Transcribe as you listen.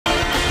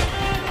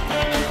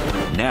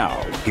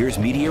Now, here's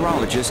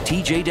meteorologist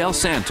TJ Del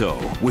Santo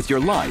with your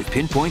live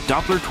Pinpoint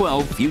Doppler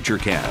 12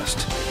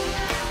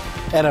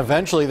 Futurecast. And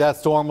eventually that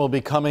storm will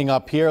be coming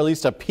up here, at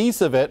least a piece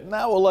of it. And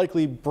that will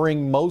likely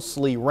bring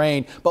mostly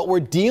rain, but we're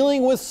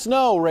dealing with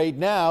snow right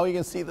now. You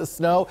can see the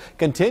snow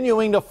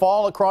continuing to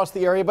fall across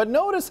the area, but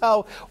notice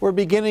how we're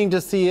beginning to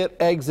see it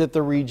exit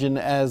the region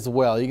as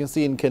well. You can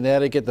see in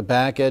Connecticut, the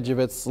back edge of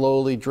it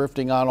slowly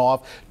drifting on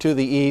off to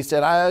the east.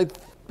 And I've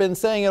been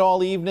saying it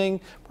all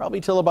evening, probably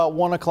till about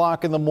 1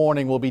 o'clock in the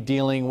morning we'll be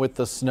dealing with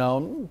the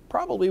snow.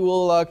 Probably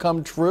will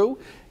come true,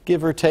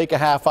 give or take a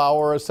half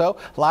hour or so.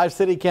 Live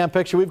city cam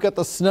picture. We've got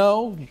the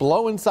snow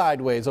blowing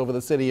sideways over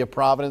the city of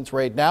Providence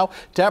right now.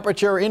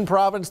 Temperature in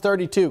Providence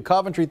 32,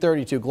 Coventry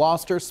 32,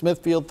 Gloucester,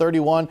 Smithfield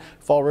 31,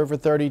 Fall River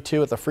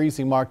 32 at the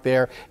freezing mark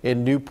there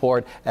in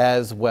Newport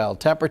as well.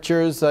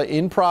 Temperatures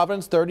in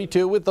Providence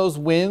 32 with those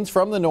winds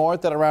from the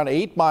north at around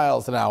 8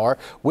 miles an hour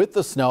with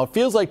the snow. It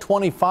feels like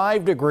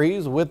 25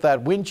 degrees with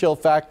that wind chill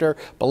factor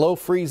below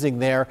freezing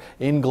there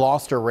in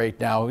Gloucester right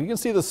now. You can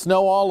see the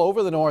snow all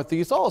over the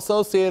northeast, all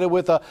associated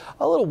with a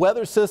little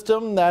weather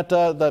system that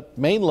the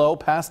main low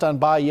passed on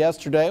by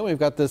yesterday. We've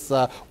got this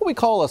what we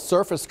call a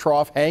surface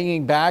trough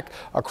hanging back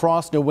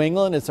across New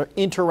England. It's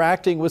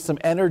interacting with some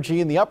energy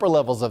in the upper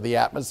levels of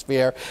the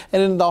atmosphere,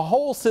 and then the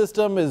whole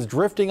system is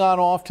drifting on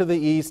off to the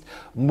east,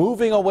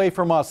 moving away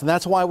from us, and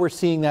that's why we're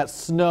seeing that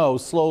snow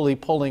slowly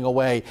pulling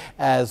away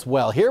as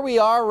well. Here we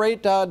are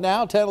right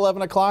now, 10,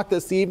 11 o'clock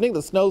this evening.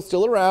 The snow's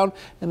still around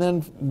and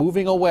then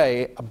moving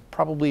away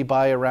probably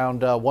by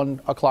around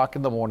 1 o'clock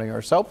in the morning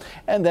or so,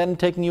 and then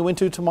taking you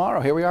into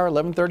tomorrow. Here we are,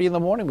 11:30 in the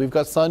morning. We've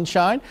got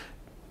sunshine,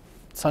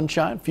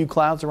 a few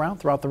clouds around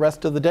throughout the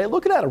rest of the day.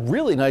 Looking at a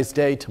really nice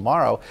day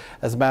tomorrow,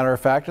 as a matter of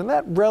fact, and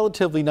that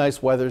relatively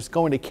nice weather is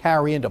going to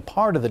carry into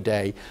part of the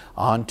day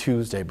on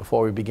Tuesday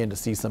before we begin to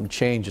see some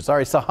changes. All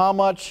right, so how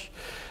much?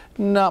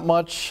 Not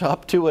much,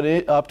 up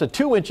to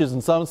 2 inches in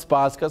some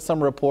spots. Got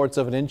some reports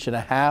of 1.5 inches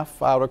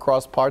out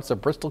across parts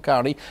of Bristol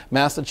County,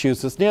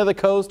 Massachusetts. Near the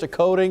coast, a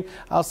coating.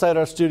 Outside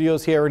our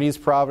studios here in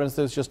East Providence,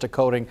 there's just a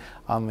coating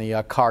on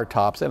the car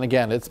tops. And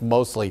again, it's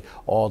mostly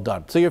all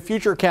done. So your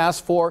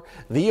Futurecast for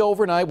the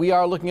overnight. We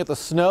are looking at the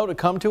snow to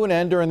come to an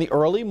end during the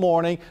early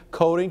morning.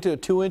 Coating to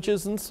 2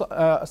 inches in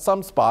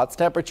some spots.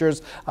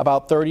 Temperatures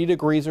about 30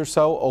 degrees or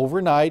so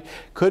overnight.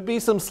 Could be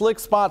some slick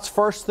spots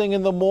first thing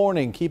in the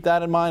morning. Keep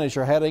that in mind as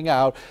you're heading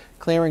out.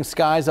 Clearing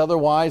skies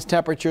otherwise.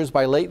 Temperatures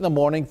by late in the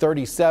morning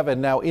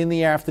 37. Now in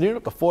the afternoon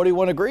up to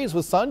 41 degrees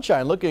with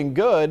sunshine. Looking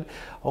good.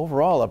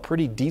 Overall a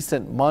pretty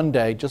decent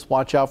Monday. Just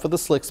watch out for the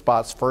slick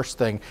spots first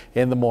thing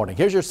in the morning.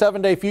 Here's your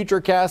 7-day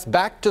Futurecast.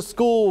 Back to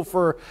school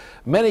for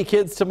many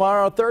kids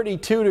tomorrow.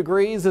 32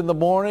 degrees in the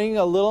morning.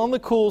 A little on the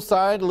cool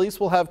side. At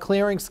least we'll have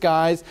clearing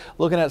skies.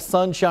 Looking at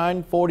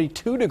sunshine.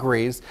 42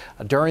 degrees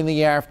during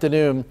the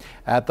afternoon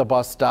at the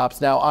bus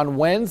stops. Now on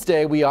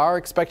Wednesday we are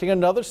expecting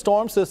another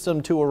storm system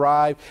to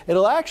arrive.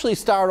 It'll actually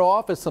start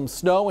off as some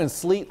snow and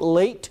sleet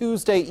late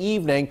Tuesday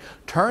evening,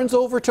 turns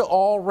over to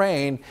all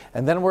rain,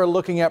 and then we're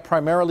looking at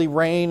primarily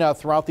rain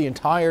throughout the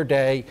entire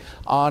day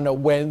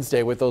on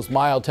Wednesday with those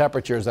mild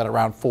temperatures at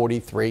around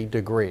 43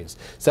 degrees.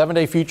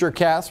 7-day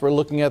Futurecast, we're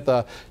looking at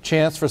the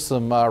chance for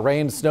some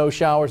rain and snow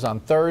showers on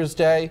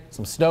Thursday,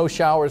 some snow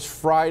showers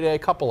Friday, a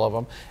couple of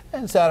them,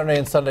 and Saturday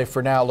and Sunday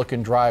for now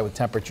looking dry with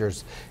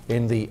temperatures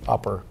in the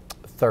upper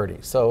 30.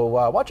 So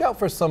watch out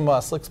for some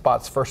slick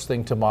spots first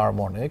thing tomorrow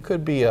morning. It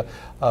could be a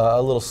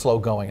little slow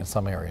going in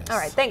some areas. All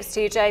right, thanks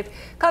TJ.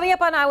 Coming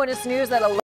up on Eyewitness News at 11.